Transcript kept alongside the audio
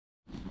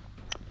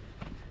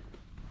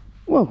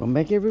Welcome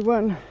back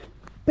everyone.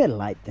 Better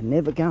late than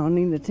never going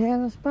into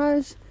town I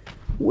suppose.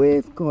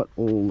 We've got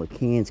all the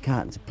cans,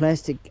 cartons of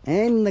plastic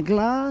and the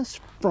glass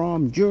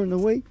from during the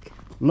week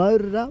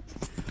loaded up.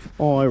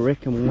 I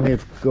reckon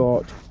we've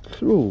got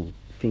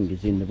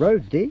fingers in the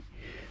road there.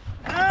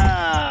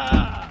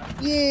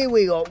 Yeah,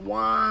 we got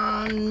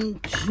 1,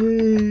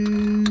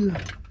 2,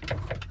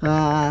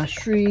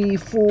 3,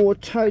 4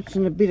 totes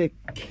and a bit of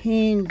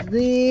cans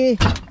there.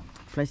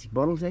 Plastic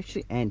bottles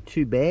actually, and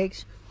 2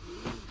 bags.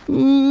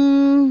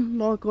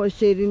 Like I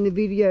said in the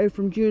video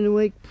from during the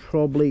week,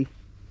 probably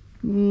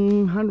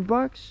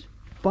 $100.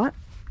 But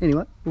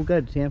anyway, we'll go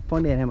to town,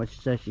 find out how much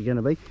it's actually going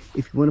to be.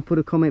 If you want to put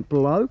a comment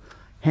below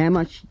how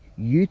much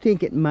you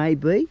think it may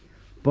be,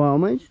 by all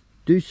means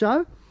do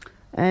so.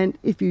 And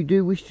if you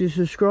do wish to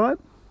subscribe,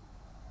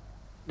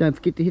 don't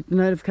forget to hit the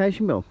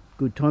notification bell.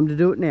 Good time to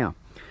do it now,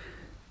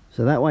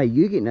 so that way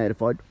you get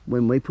notified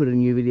when we put a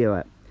new video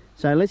up.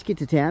 So let's get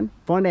to town,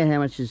 find out how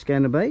much it's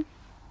going to be.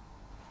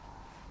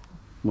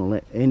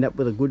 We'll end up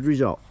with a good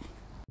result.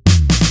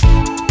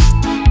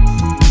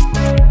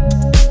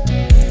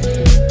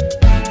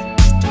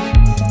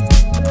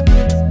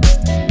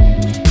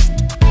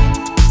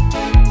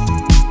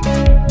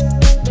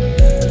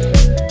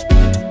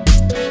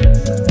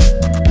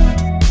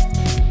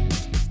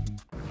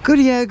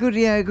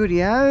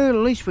 Goodyo. At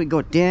least we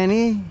got down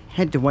here.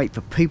 Had to wait for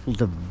people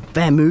to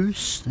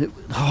vamoose.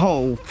 The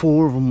whole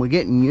 4 of them were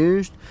getting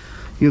used.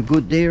 You're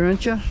good there,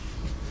 aren't you?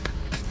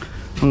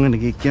 I'm going to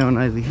get going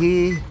over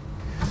here.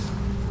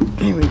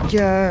 Here we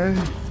go.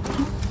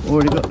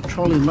 Already got the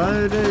trolley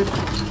loaded.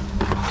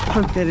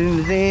 Poke that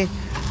into there.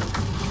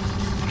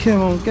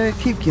 Come on, go,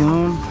 keep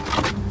going.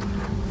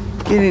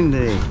 Get in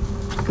there.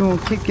 Go on,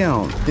 keep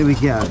going. There we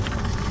go.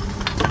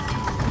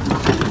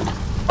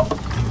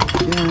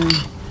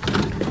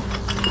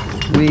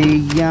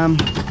 We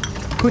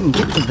couldn't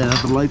get to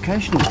that other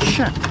location, it was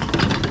shut.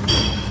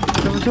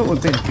 So we thought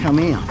we'd better come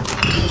out.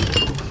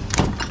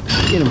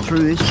 Get them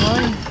through this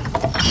way.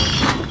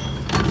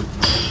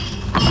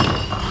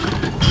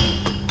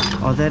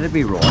 Oh, that'd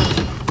be right.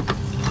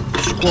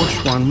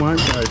 Squash one won't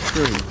go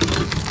through.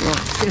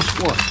 Right, guess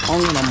what?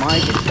 I'm going to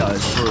make it go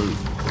through.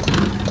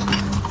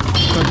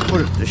 Got to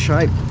put it to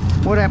shape.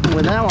 What happened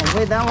with that one?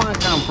 Where'd that one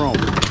come from?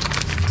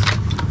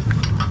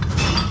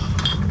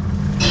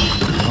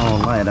 Oh,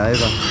 lay it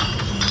over.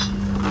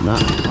 No,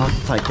 I'll have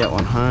to take that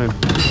one home.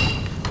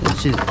 Let's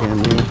sit it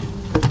down there.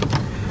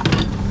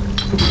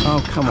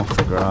 Oh, come off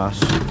the grass.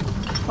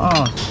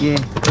 Oh, yeah,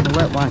 well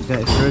that won't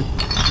go through.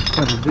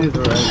 Got to do the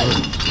over it.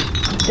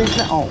 There's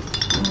that, oh,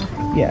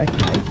 yeah,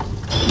 okay.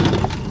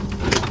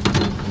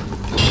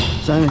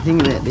 It's the only thing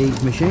about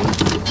these machines.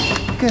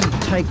 You've got to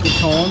take your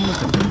time with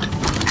them.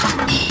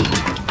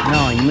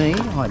 Knowing me,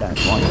 I don't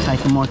like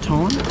taking my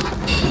time.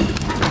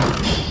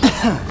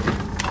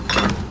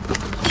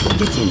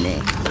 Get in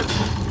there.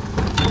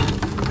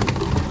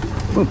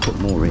 We'll put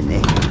more in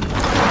there.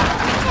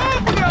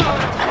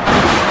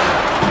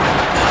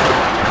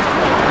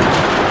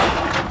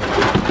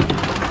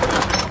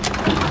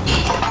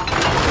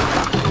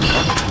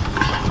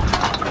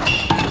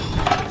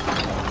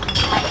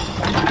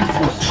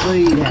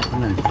 Speed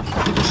happening.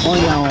 I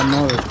know I'm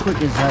not as quick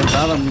as those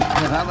other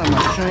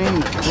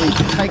machines. We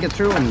take it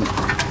through and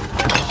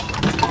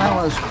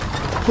fellas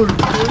put it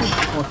through.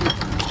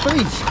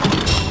 Speed's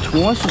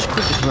twice as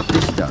quick as what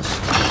this does,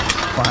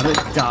 but it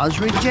does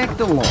reject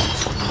a lot.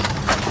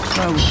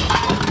 So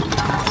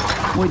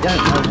we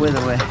don't know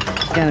whether we're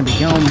going to be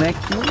going back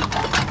to it.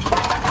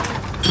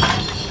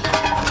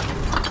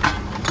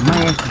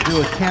 May have to do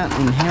a count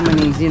in how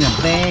many's in a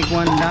bag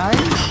one day.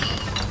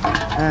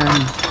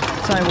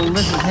 Say, well,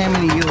 this is how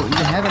many you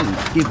haven't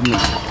given me.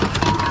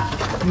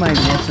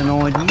 Maybe that's an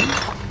idea.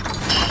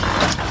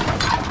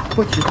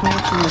 Put your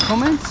thoughts in the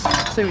comments,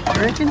 see what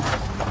you reckon.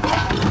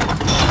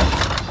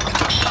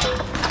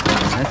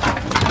 That's it.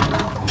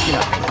 Get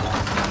up.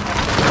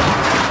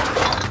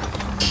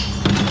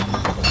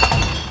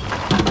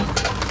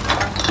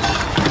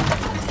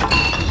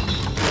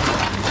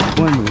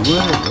 When we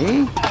were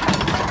there,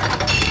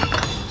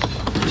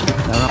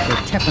 they're up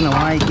there tapping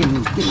away,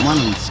 getting one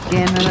and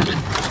scanning it.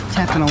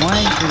 Tapping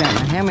away, we don't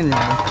know how many they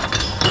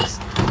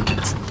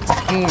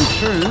scanned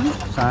through,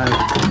 so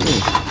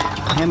yeah,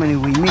 how many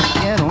we missed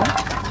out on.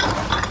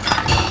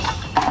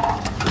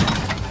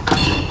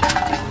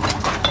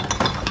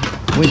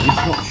 We're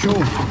just not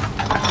sure.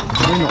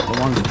 We're not the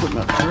ones putting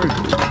it through.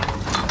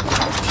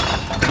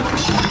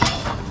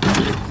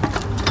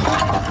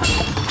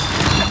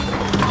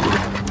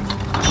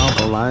 Oh,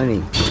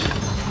 baloney.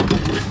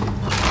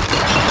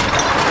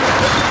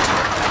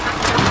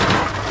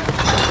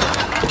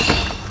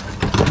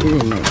 Get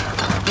in there.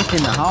 Get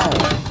in the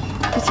hole.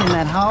 Get in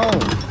that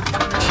hole.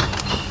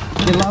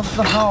 You love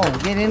the hole.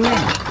 Get in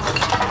there.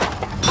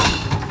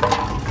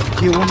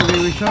 You want to be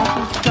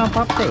recycled? Jump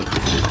up there.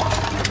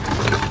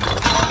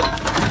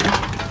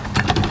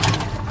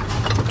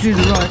 Do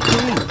the right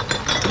thing.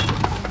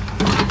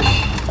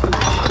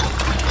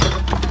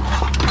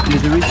 Do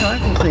the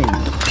recycle thing.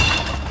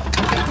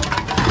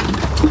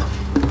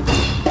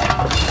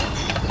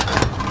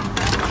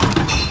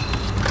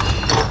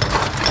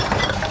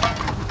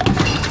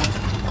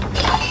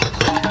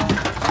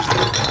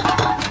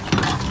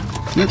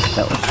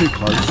 too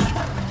close.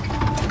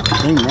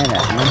 Seen that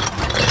happening.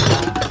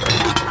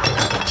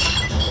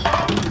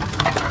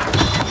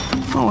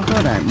 Oh,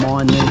 I don't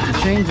mind these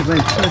machines. I've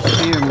been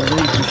persevering with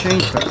these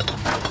machines for,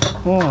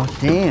 oh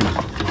damn,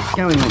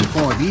 going on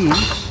 5 years.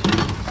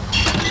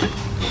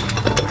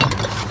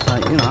 So,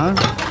 you know,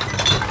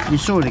 you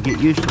sort of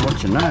get used to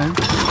what you know.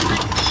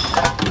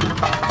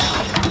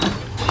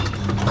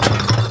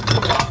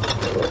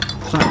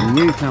 Something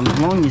new comes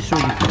along, you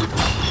sort of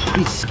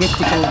be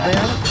sceptical about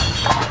it.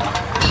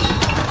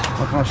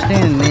 Like I was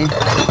standing there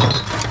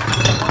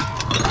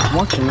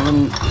watching them,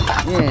 and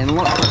yeah, and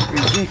like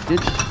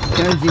rejected,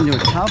 goes into a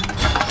tub.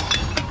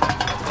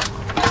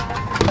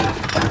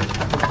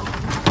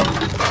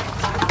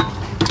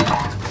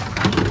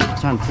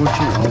 It's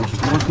unfortunate I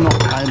was not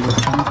able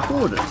to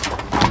record it.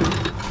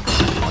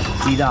 I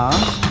did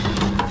ask,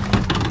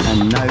 and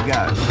no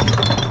go.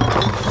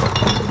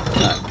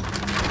 So,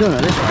 doing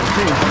it this way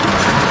too.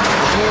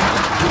 Yeah,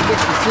 you get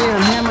to see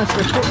on how much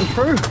they're putting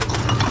through.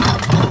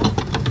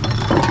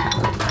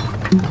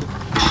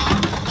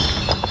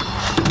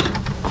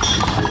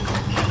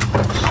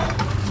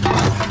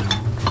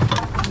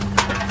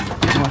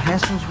 What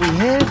hassles we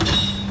have,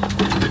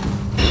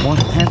 what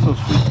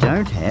hassles we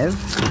don't have.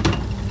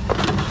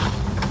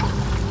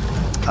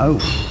 Oh,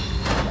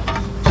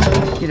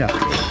 get up there.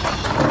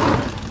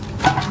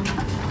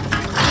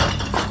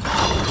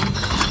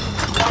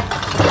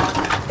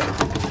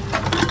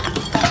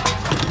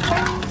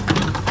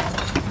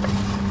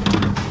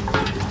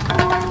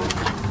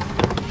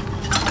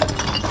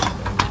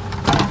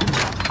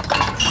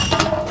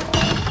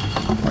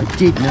 I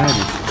did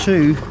notice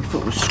too, if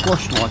it was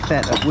squashed like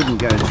that, it wouldn't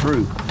go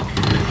through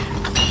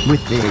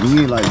with their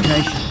new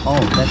location. Oh,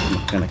 that's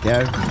not going to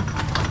go.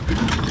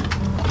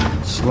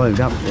 Slowed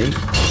up there.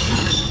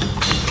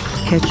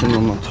 Catching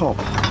on the top.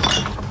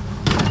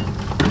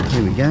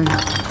 Here we go.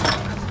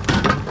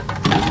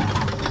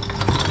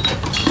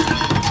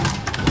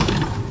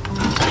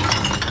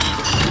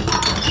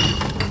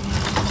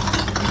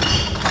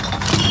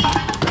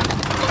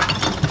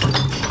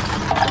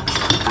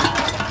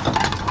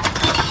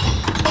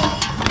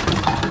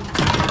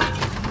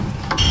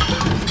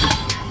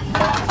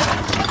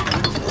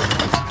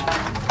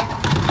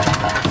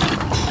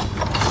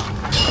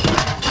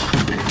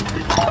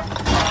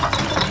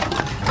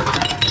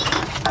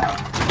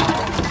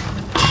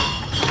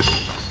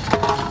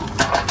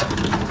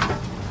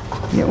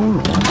 Yeah, all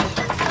right.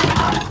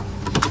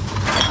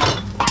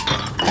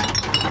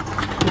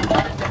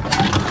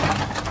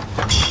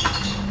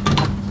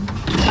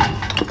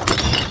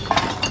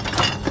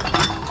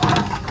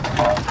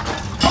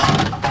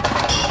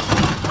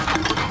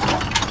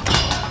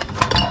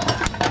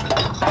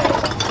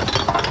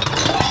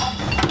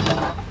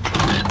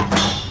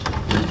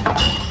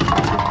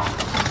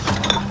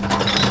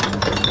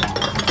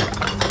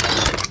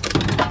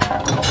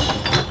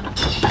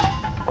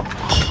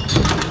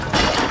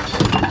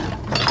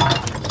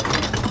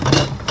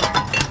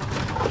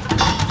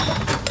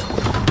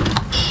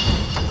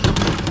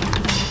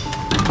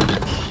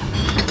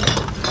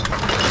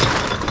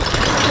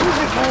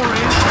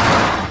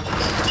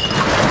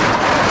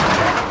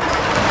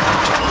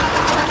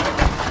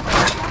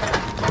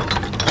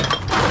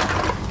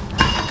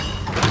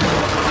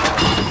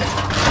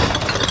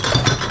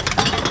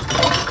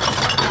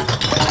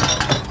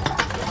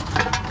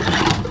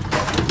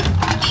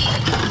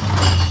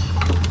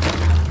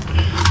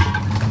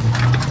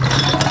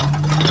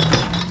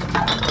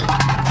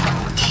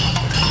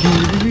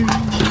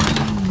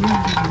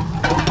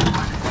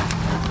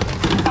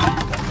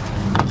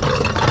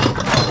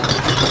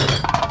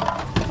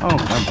 Oh,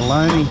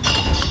 baloney.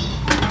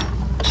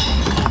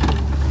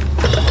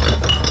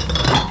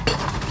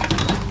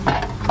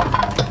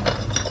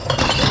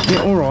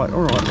 Yeah, alright.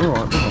 Alright,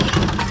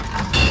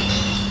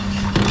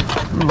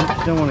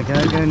 don't want to go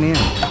now.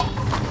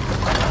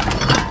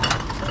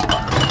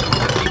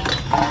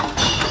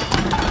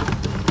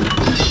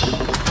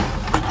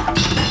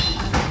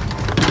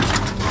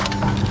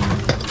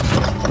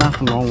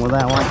 Nothing wrong with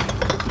that one.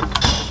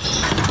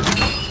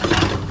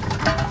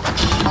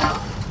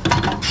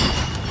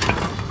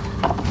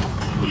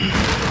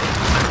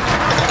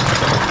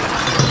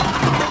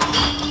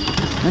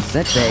 That's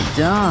that bag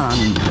done.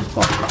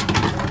 Oh,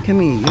 come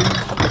here, you.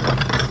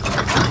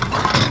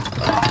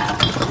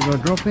 Did I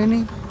drop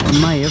any? I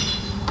may have.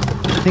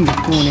 I think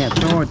it's gone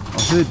outside. I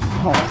heard,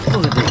 oh,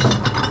 look at this.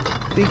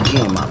 Big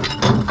jam up. I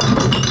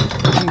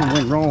think it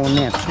went rolling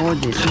outside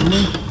there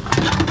somewhere.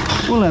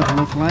 We'll have a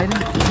look later.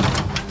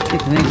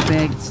 Get the next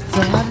bag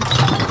started.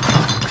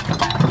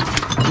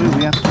 We'll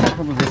be up to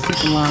probably the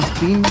second last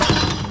bin.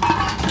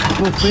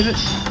 We'll fit it.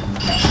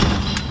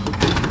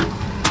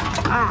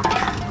 Ah.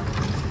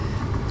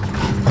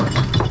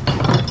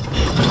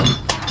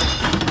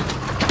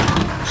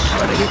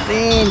 Gotta get the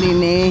end in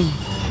there.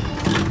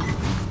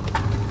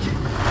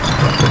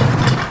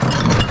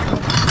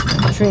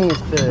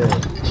 Transfer.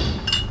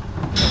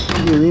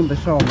 You're in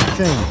beside the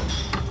machine.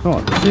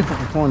 Right, let's see if I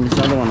can find this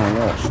other one I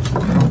lost.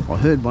 I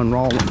heard one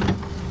rolling.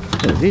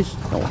 There it is.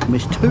 Oh, I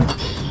missed two.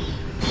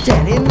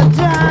 Dead in the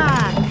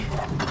dark.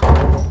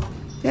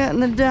 Out in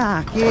the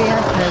dark. Yeah,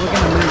 okay, we're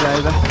going to move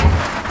over.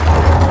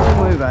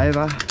 We'll move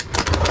over.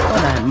 I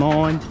don't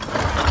mind.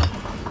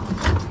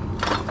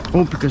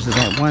 All because of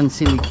that one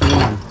silly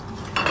can.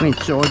 Went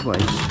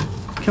sideways.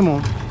 Come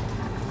on.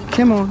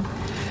 Come on.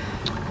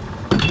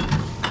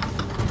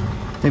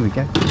 There we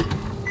go.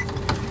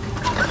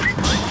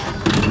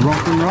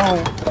 Rock and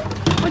roll.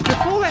 What'd you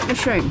call that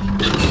machine?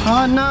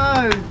 Oh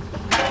no!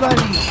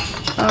 Bloody,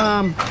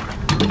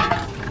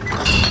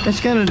 it's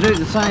going to do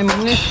the same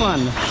on this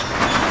one.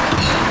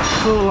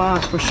 Full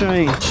ass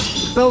machine.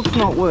 The belt's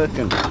not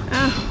working.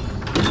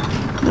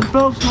 The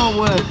belt's not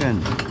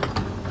working.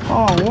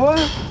 Oh, what?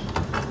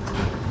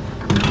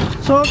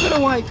 So I've got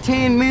to wait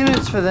 10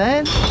 minutes for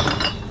that?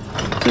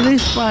 For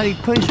this bloody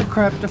piece of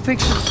crap to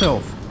fix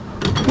itself.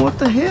 What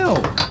the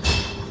hell?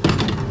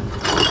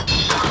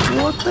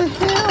 What the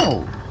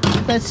hell?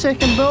 That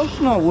second belt's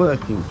not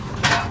working.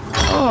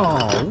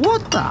 Oh,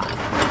 what the?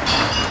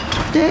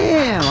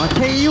 Damn, I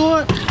tell you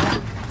what.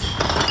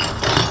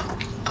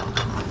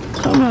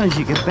 Sometimes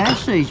you could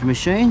bash these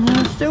machines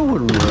and it still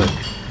wouldn't work.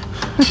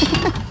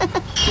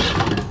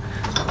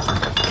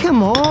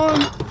 Come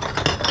on.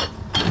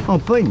 I'll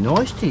be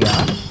nice to you.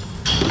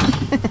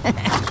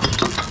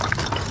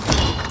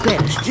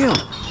 Better still.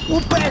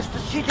 We'll bash the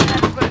shit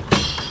out of it.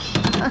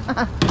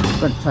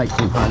 Gotta take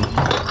some home.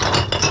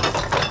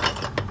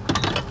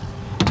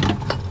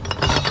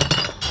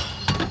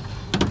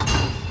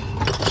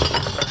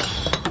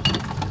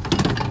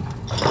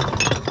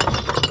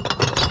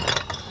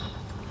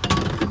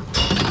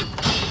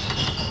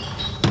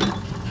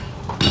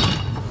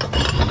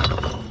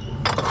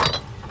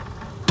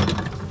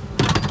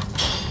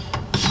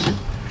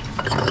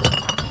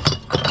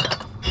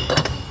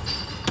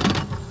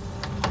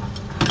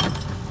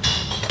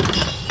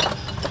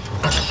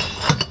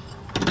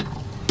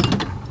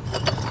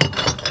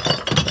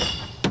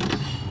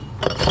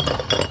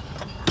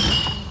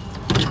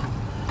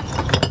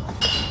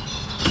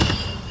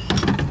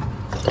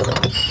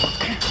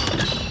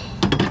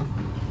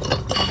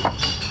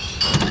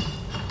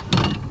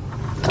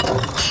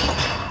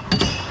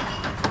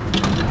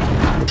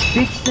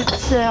 Fixed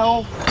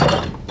itself.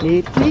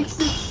 It fixed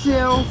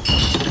itself.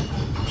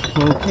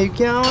 We'll keep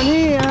going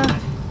here.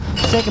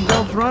 Second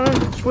belt's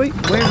running. Sweet.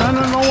 We're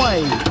running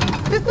away.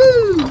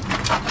 Woohoo!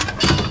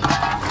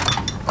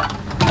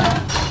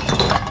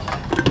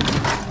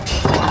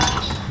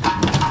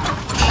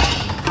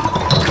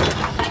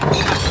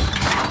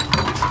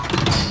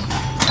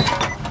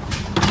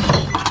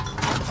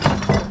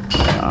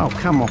 Oh,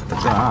 come off the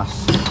grass.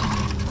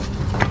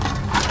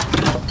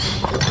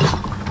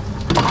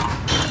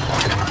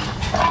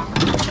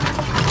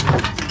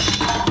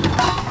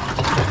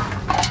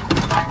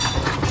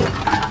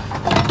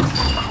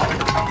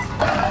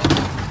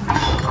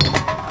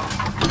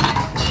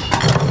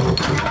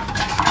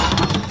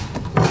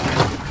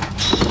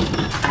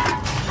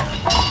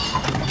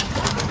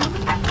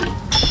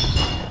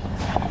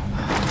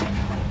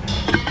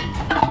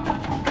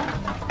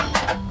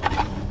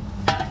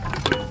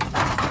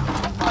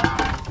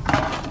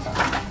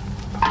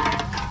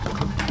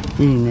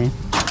 Get in there.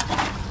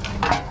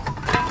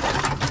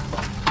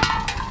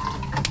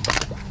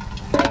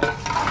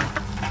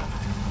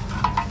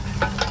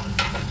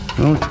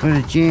 Well, let's put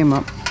a jam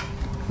up.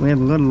 We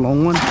haven't got a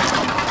long one.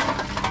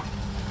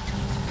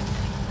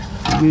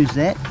 Use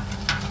that.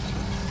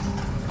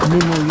 And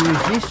then we'll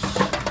use this.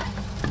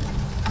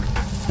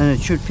 And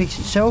it should fix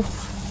itself.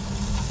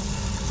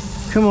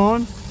 Come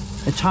on.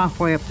 It's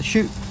halfway up the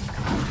chute.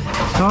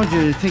 Told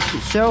you to fix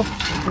itself.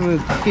 And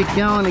we'll get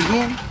going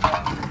again.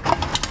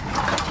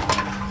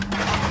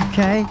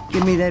 Okay,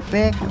 give me that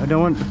back. I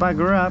don't want it to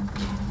bugger up.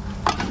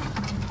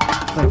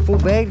 Got a full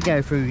bag to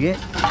go through yet.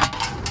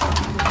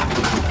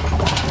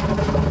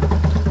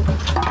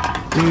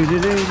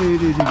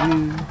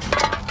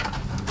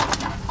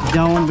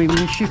 Don't want to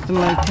be shifting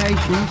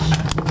locations.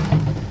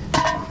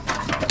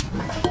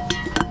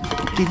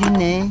 Get in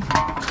there.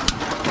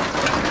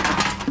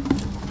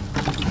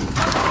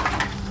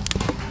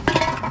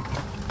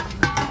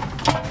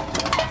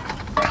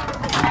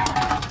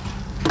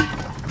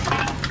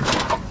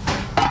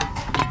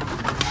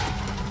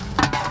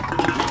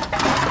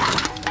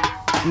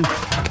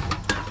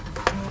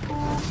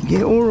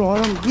 Yeah,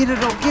 alright, get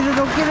it all, get it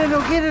all, get it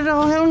all, get it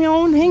all, hang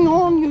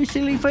on, you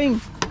silly thing.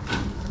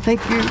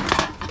 Thank you.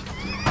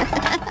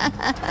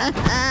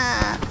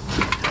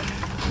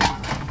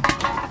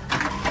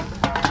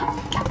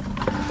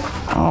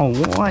 Oh,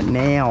 what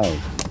now?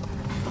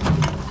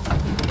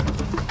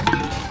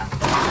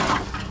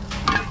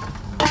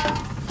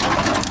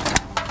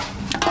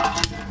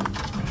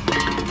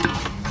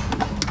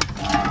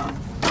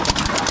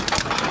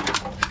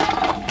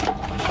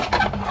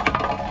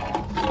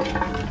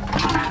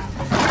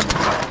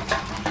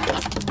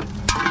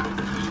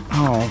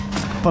 Oh,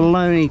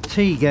 baloney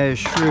tea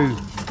goes through.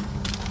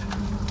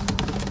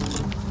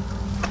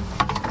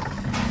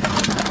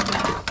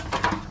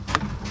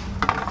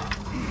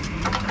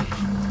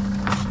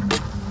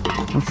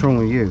 What's wrong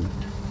with you?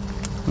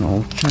 Oh,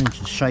 I'll change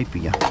the shape of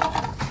you.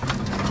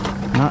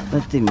 No,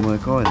 that didn't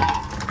work either.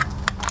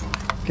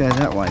 Go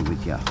that way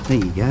with you. There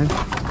you go.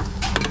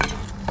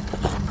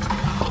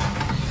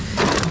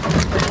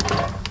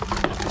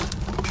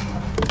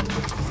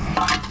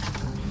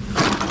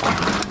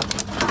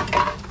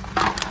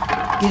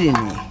 Get in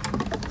there.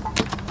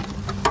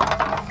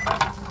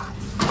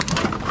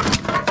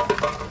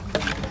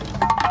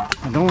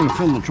 I don't want to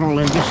fill the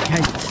trolley just in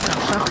case it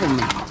stuffs up on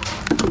me.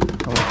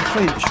 I'll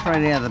feed it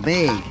straight out of the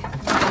bag.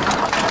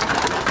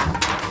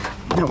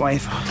 That way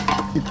if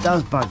it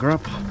does bugger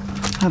up,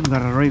 I haven't got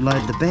to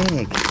reload the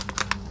bag.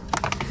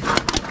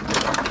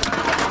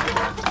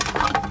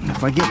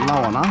 If I get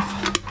low enough,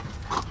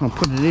 I'll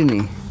put it in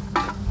here.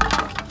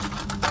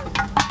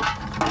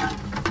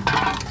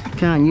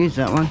 Can't use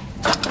that one.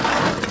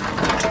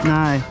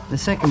 No, the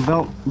second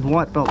belt, the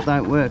white belt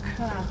don't work.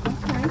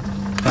 Okay.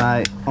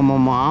 So I'm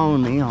on my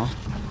own here.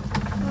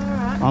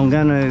 Alright. I'm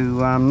going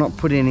to not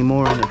put any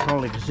more in the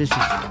trolley because this is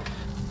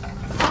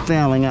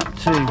fouling up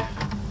too.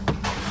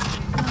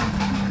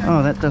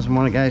 Oh, that doesn't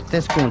want to go.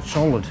 That's gone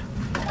solid.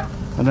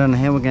 I don't know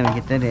how we're going to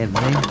get that out of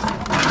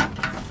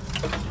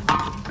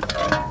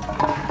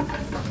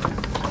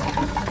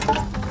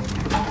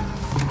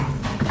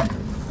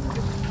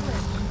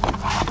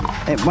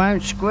there. It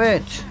won't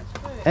squirt.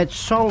 It's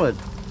solid.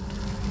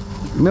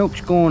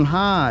 Milk's gone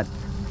hard.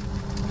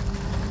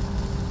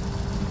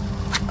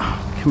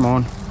 Oh, come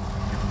on.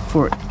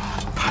 Before it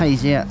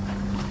pays out.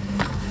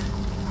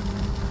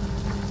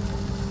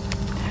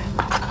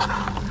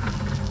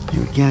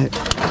 There we go.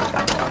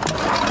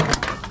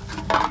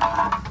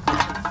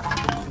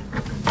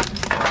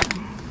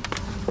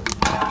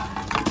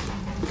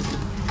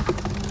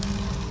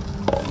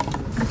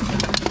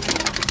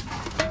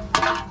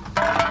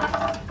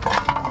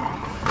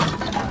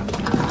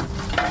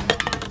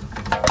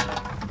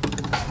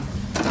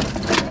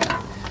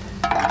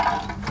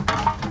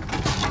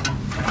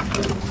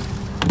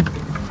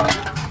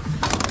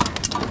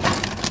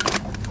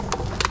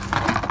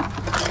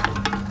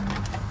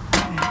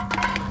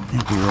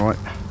 Right.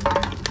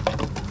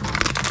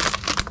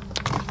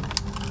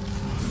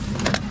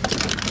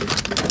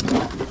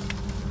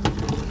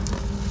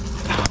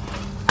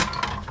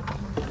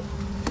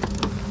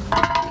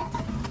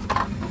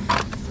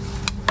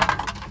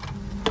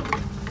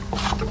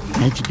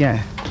 How'd you go?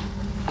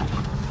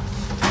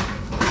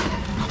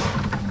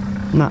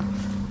 No.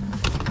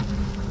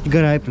 You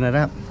gotta open it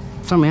up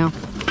somehow.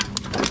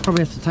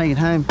 Probably have to take it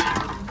home.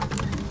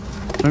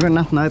 I've got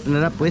nothing to open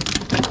it up with.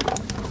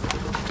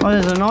 Oh,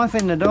 there's a knife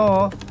in the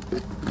door.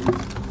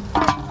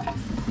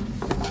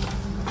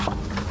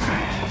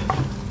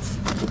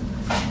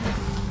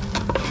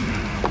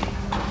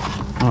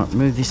 Alright,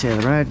 move this out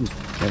of the road and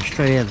go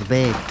straight out of the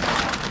bag.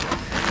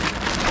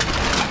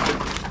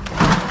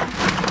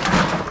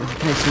 In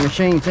case the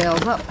machine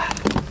fouls up.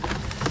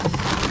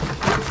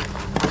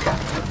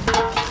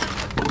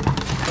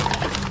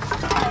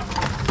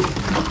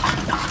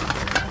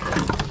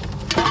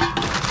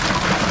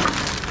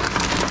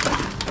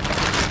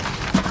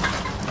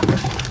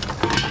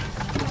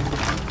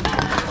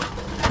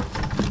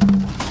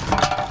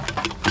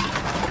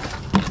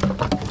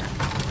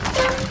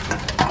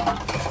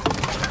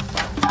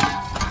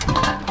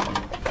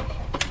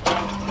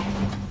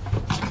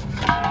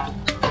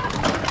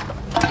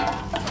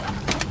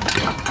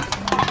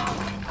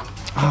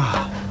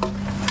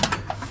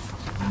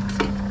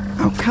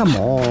 Come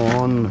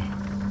on.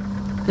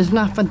 There's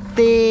nothing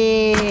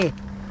there.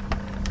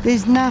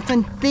 There's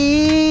nothing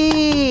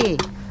there.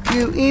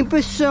 You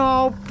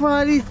imbecile,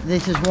 buddy.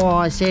 This is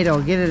why I said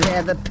I'll get it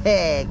out of the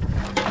bag.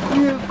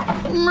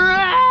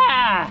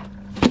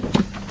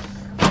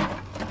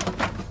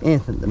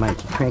 Anything that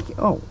makes you cranky.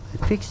 Oh,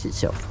 it fixed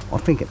itself. I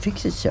think it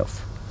fixed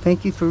itself.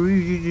 Thank you for...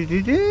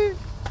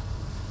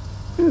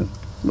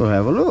 We'll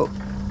have a look.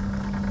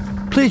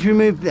 Please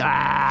remove the...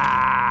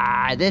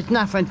 there's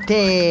nothing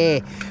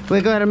there.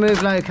 We've got to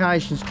move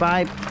locations,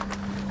 babe.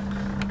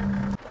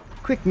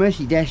 Quick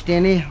mercy dash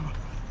down there.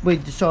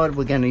 We've decided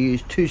we're going to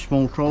use 2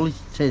 small trolleys.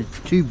 It says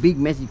 2 big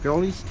messy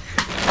trolleys.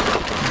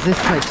 This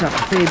takes up a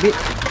fair bit.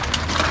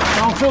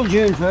 So I'll fill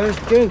June first.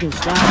 June can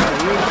start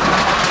over here.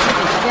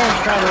 Stand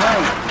straight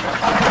away.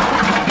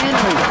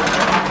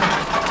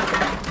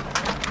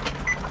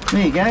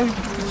 There you go.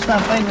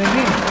 Start feeding with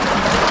you.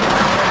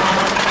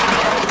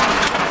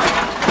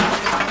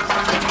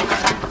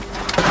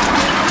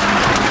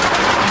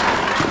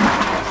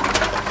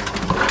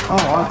 Oh,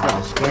 I've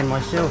got to scan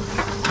myself.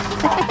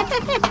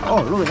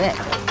 Oh, look at that.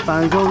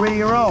 Phone's all ready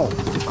to roll.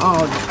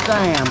 Oh,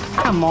 damn.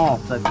 Come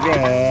off the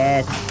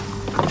grass.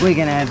 We're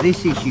going to have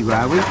this issue,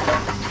 are we?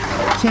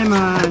 Come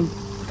on.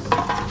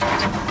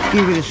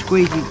 Give it a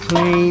squeaky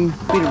clean.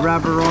 Bit of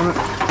rubber on it.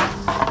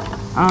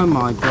 Oh,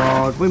 my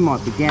God. We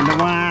might be down to 1.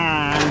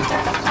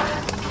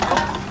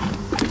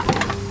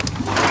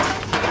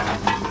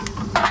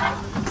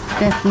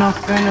 That's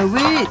not going to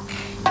work.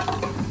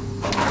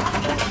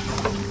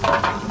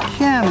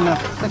 Come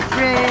off the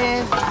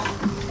grass.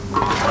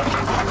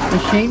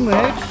 Machine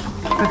works,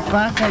 but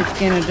barcode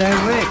scanner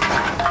don't work.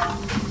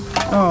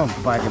 Oh,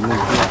 bugger me.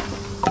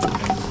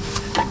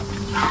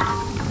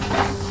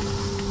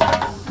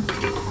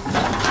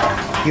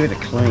 Give it a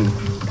clean.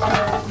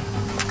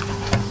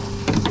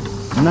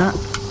 Nah.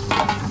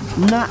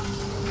 Nah.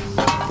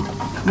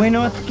 We're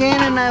not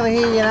scanning over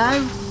here, you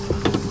know.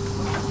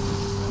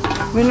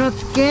 We're not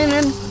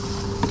scanning.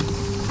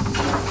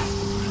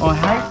 I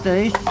hate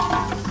these.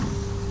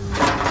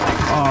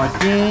 Oh,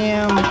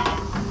 damn.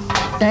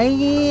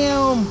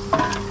 Damn.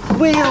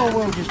 Well,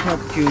 we'll just help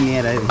June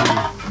out over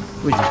here.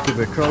 We'll just give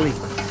her a trolley.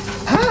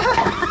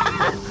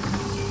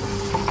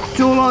 It's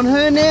all on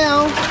her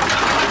now.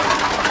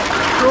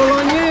 It's all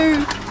on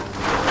you.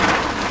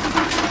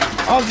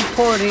 I'll just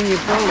pour it in your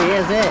trolley.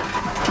 How's that?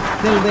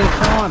 A little bit of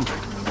time.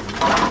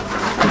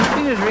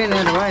 Spin it around the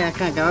other way. I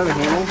can't go over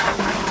here more.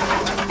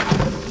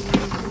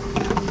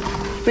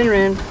 Spin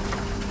around.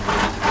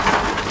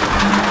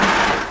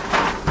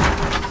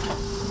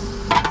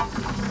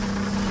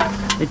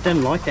 It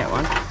doesn't like that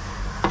one.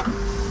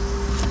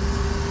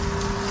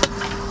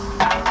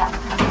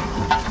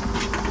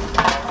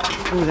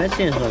 Oh, that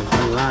sounds like the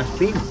last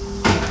bit.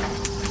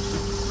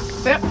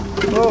 Yep.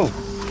 Oh,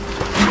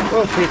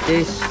 we'll fit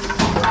this.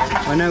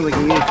 I know we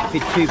can use to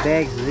fit 2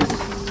 bags of this.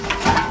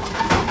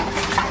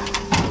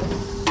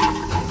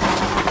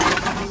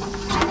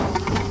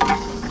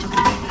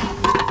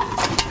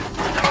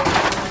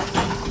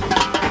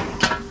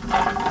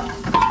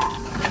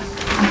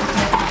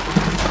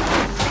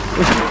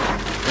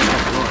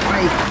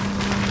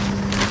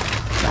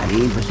 Bloody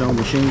imbecile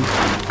machine.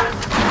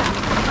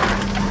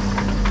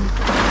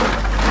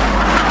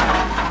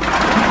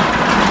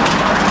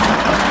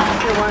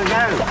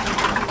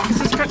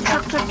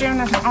 Chocolate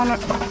donut on it.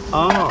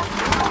 Oh,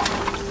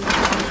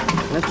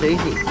 that's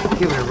easy.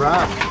 Give it a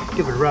rub.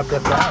 Give it a rub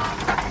dub dub.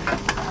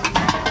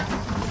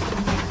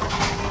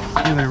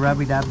 Give it a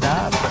rubby dub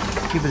dub.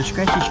 Give it a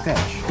scratchy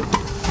scratch.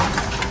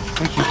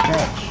 Scratchy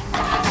scratch.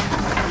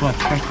 It's like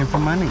scratching for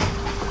money.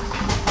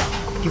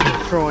 Give it a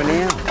try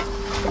now.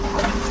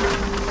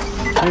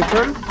 Any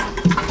through?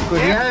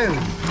 Good go.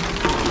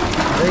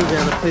 These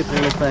are the people,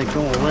 if they go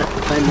all that,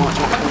 they might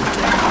not.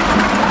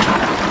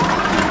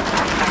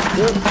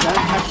 Look, don't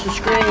touch the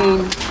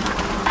screen.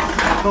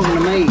 Talking to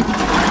me.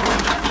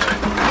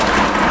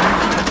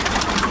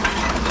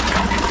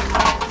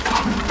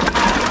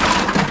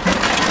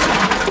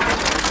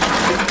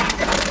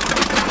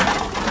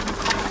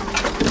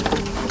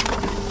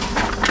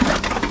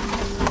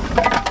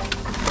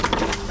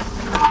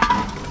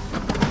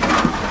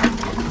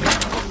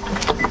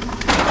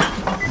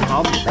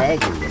 I'll be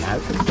bagging, you know.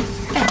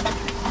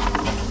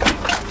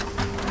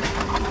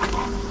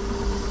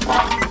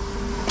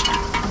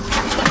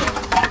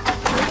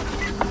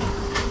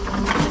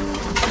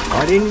 I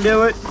didn't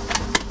do it.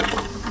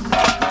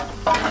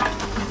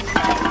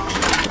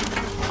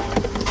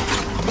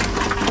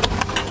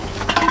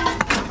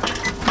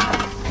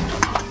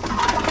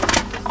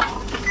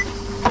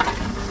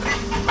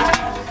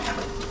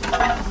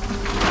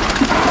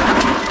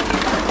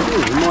 Ooh,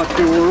 we might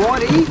do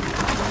alrighty.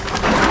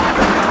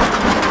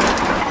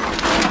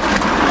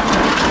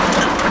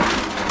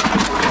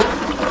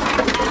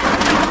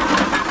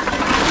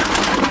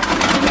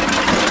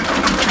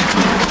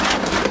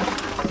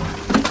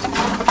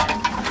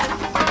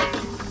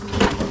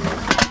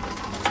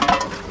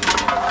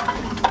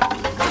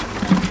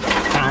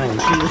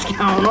 What's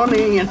going on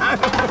here, you know?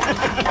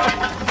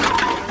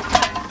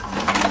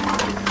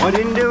 I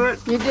didn't do it.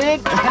 You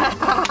did?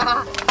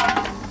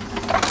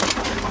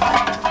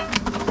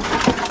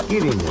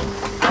 Get in there.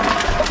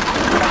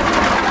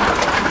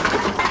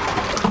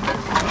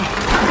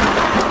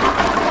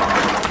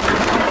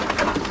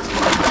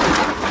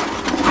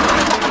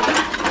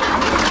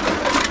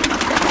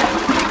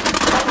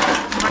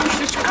 Watch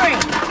the screen.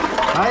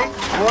 Hey,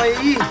 why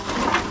are you?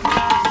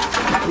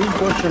 He's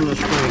watching the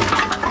screen.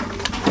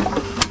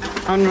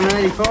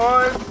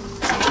 185,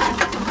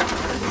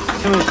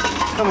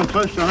 coming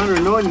close to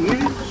 190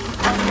 units.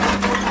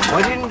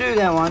 I didn't do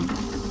that one.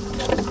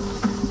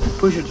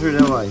 Push it through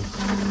that way.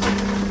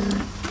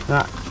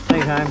 No,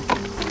 take it home.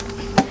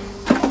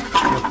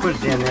 We'll put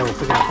it down there, we'll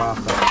pick it up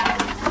after.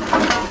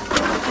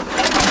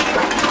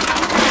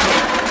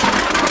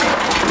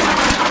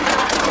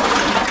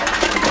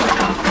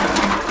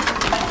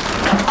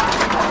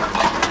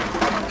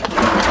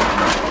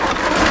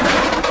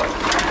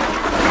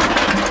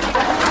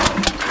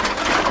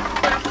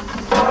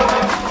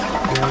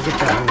 Get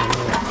that one in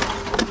there.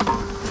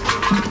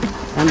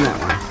 And that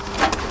one.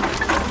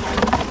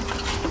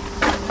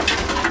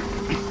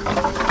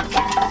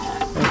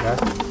 There you go.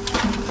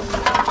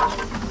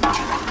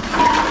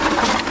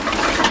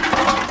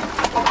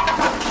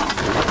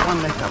 That one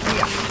left up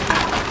here.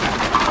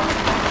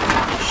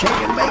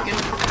 Shake and bake it.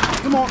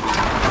 Come on.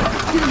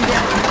 Get him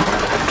down.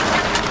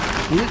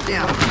 Get it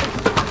down.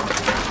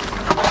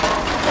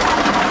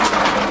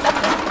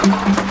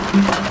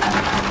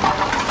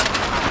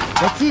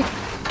 That's it.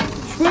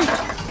 Sweet.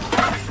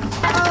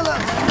 Oh,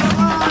 look.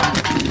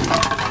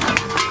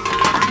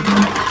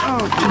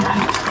 Oh,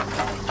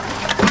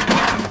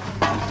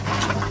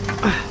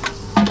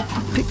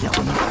 pick that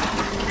one up.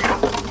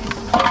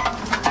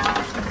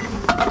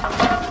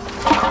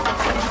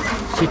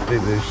 Sit,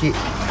 boo-boo, sit.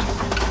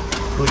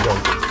 Good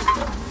dog.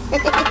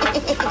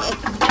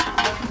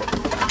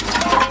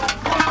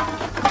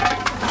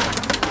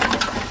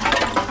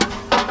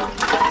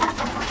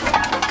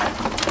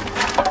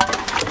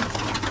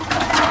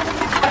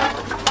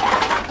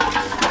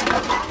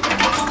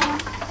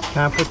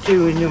 Can't put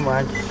two in at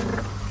once.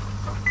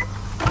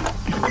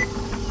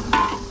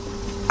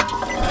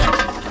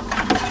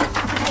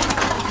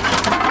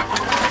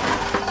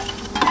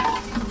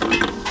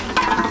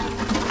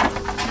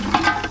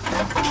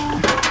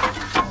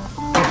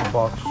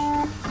 Box.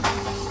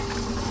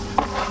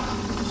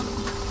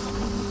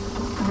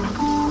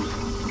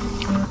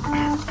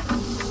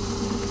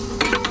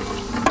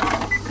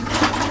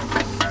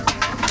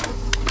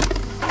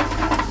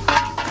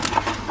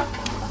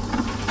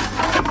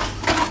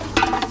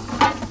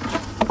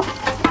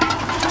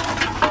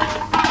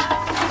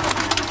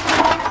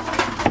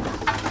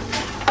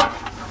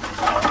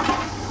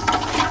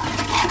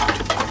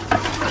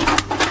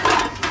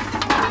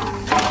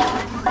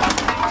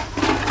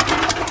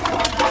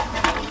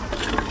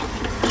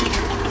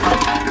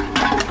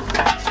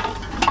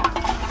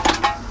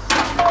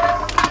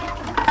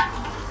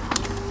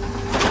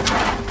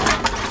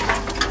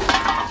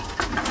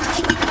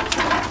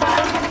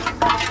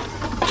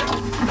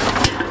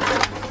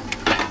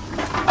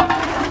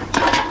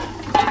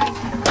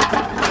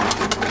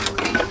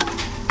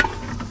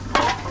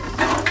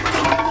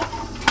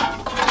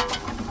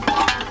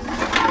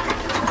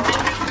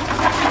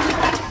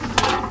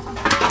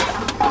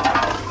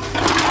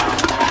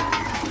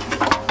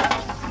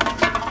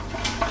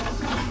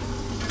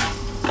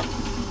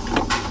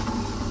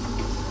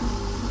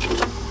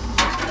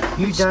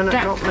 You done it,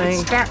 not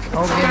me.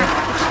 I'll get it.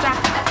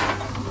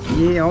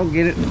 Yeah, I'll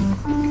get it.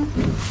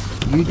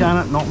 You done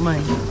it, not me.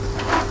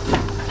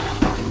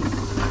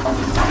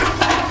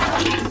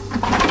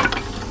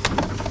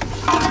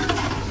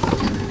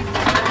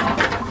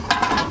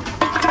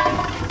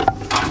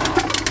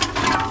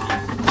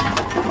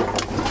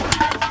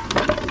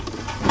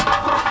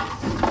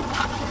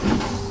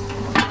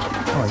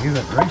 Oh, you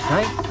got grease,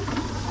 eh?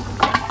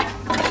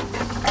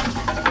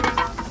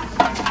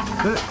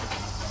 Good.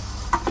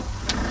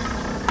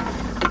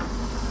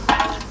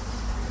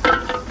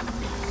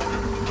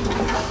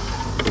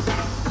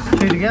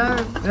 Two to go.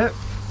 Yep.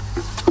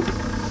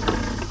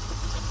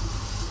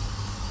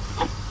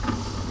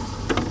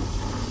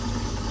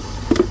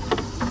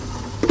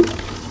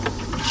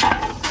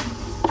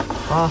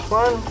 Last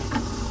one.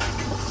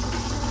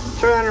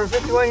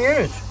 351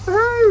 units.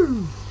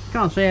 Woohoo!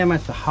 Can't see how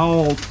much the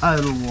whole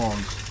total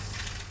was.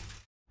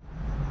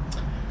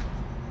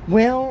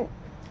 Well,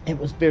 it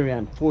was very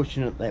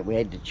unfortunate that we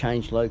had to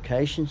change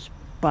locations,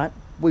 but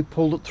we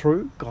pulled it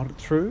through, got it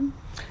through.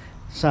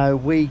 So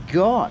we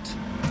got,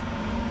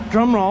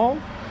 drum roll,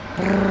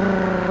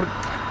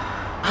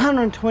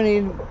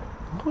 120,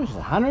 what was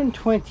it,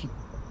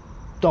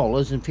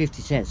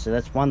 $120.50. So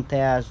that's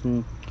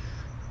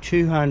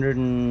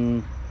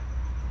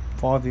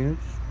 1,205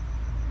 units.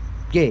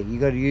 Yeah, you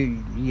got to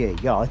use,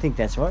 yeah, I think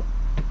that's right.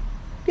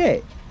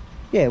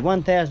 Yeah,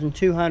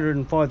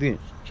 1,205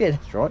 units. Yeah,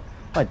 that's right.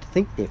 I had to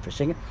think there for a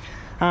second.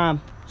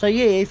 So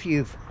yeah, if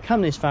you've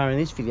come this far in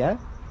this video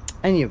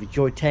and you've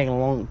enjoyed tagging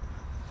along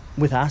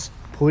with us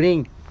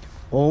putting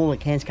all the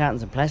cans,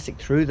 cartons and plastic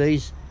through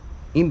these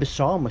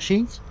imbecile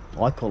machines,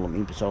 I call them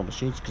imbecile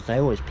machines because they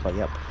always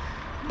play up,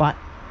 but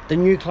the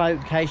new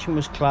location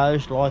was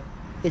closed. Like,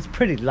 it's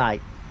pretty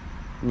late.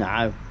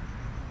 No,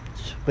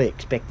 we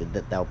expected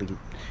that they'll be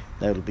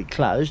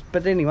closed,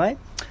 but anyway,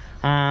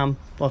 like I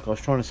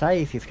was trying to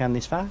say, if you've come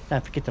this far,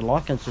 don't forget to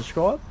like and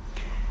subscribe.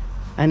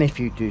 And if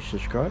you do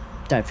subscribe,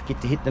 don't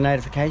forget to hit the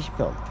notification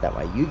bell. That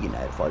way you get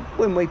notified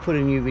when we put a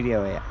new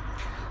video out.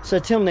 So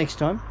till next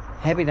time,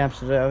 happy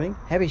dumpster diving,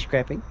 happy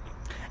scrapping,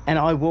 and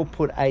I will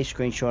put a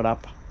screenshot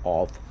up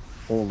of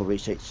all the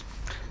receipts.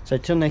 So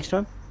till next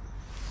time,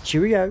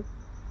 cheerio.